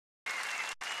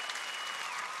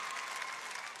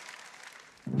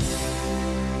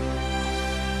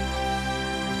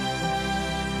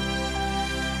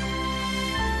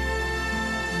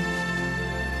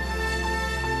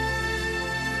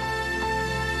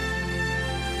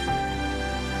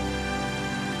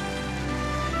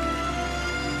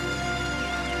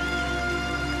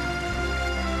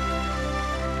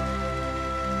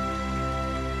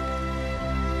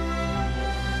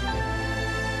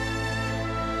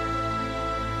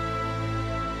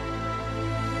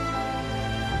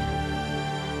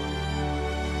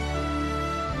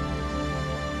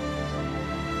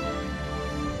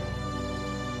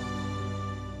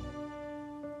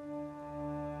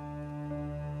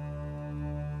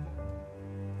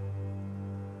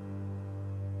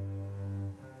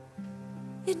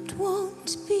It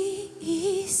won't be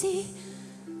easy.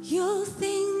 You'll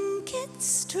think it's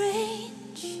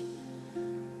strange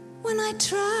when I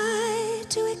try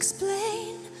to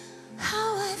explain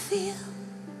how I feel,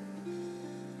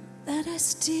 that I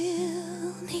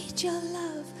still need your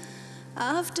love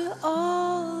after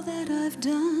all that I've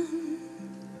done.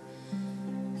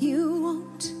 You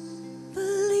won't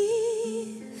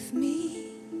believe me.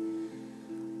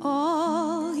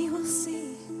 All you will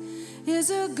see is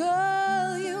a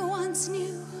girl you once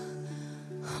knew,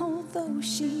 although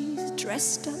she's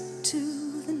dressed up to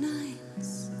the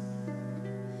nines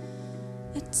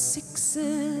at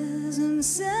sixes and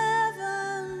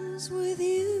sevens with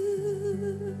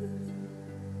you.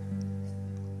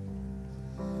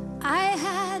 I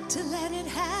had to let it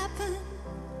happen.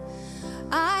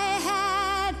 I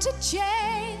had to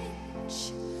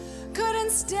change.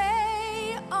 Couldn't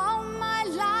stay all my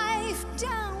life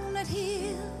down at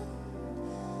heel,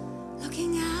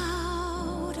 looking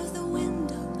out of the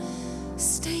window,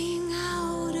 staying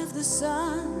out of the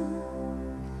sun.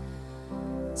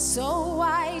 So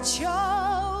I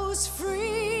chose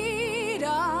freedom,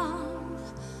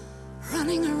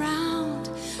 running around,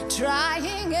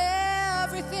 trying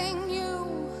everything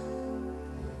new,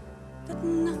 but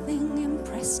nothing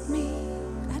impressed me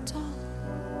at all.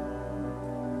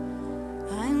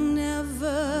 I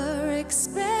never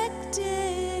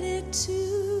expected it to.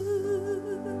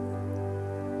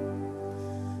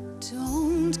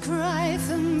 Don't cry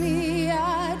for me,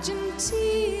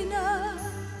 Argentina.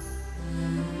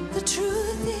 The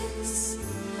truth is,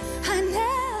 I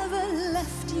never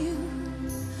left you.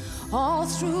 All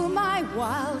through my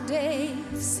wild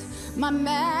days, my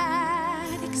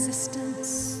mad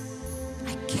existence,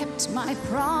 I kept my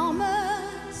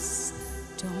promise.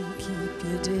 Don't keep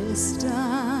your distance.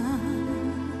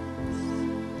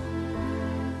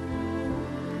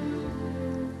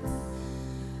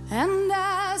 And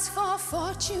as for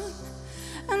fortune,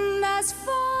 and as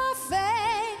for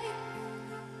fame,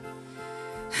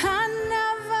 I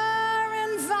never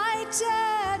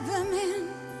invited them in,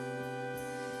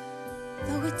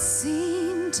 though it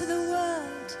seemed to the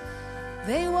world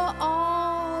they were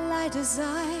all I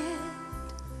desired.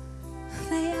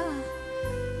 They are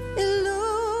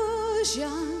illusions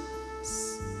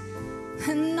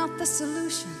and not the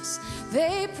solutions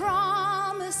they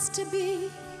promise to be.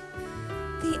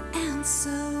 The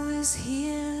answer is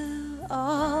here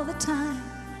all the time.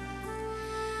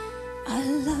 I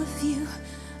love you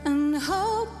and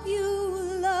hope you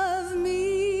love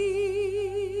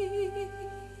me.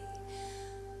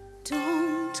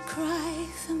 Don't cry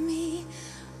for me,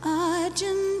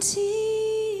 Argentina.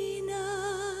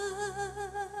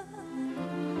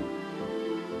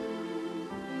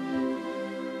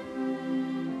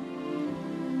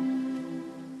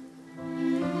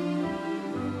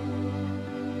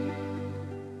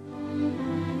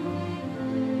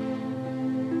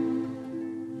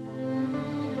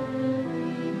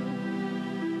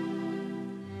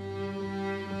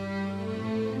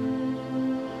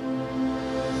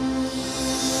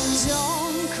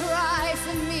 Don't cry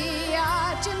for me,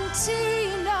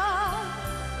 Argentina.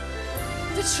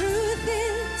 The truth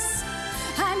is,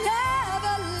 I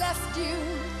never left you.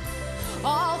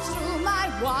 All through my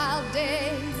wild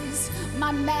days,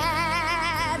 my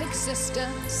mad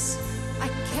existence, I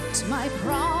kept my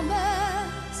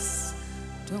promise.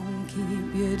 Don't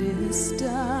keep your distance.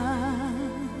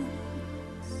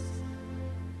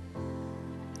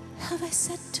 Have I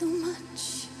said too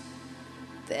much?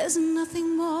 There's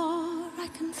nothing more I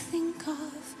can think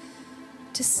of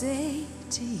to say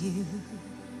to you.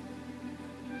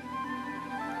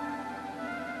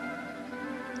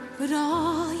 But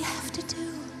all you have to do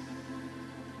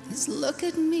is look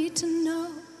at me to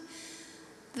know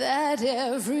that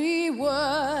every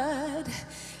word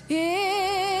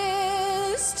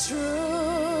is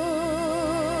true.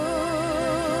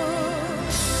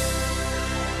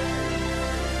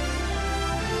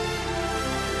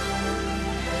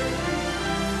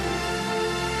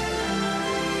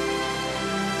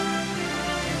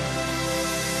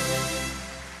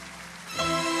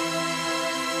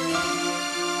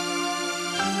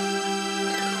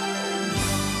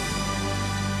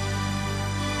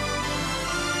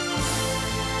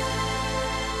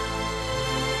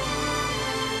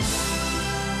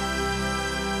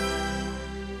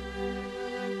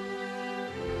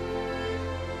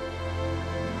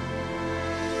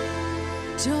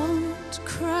 Don't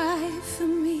cry for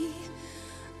me,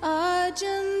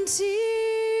 Argentina.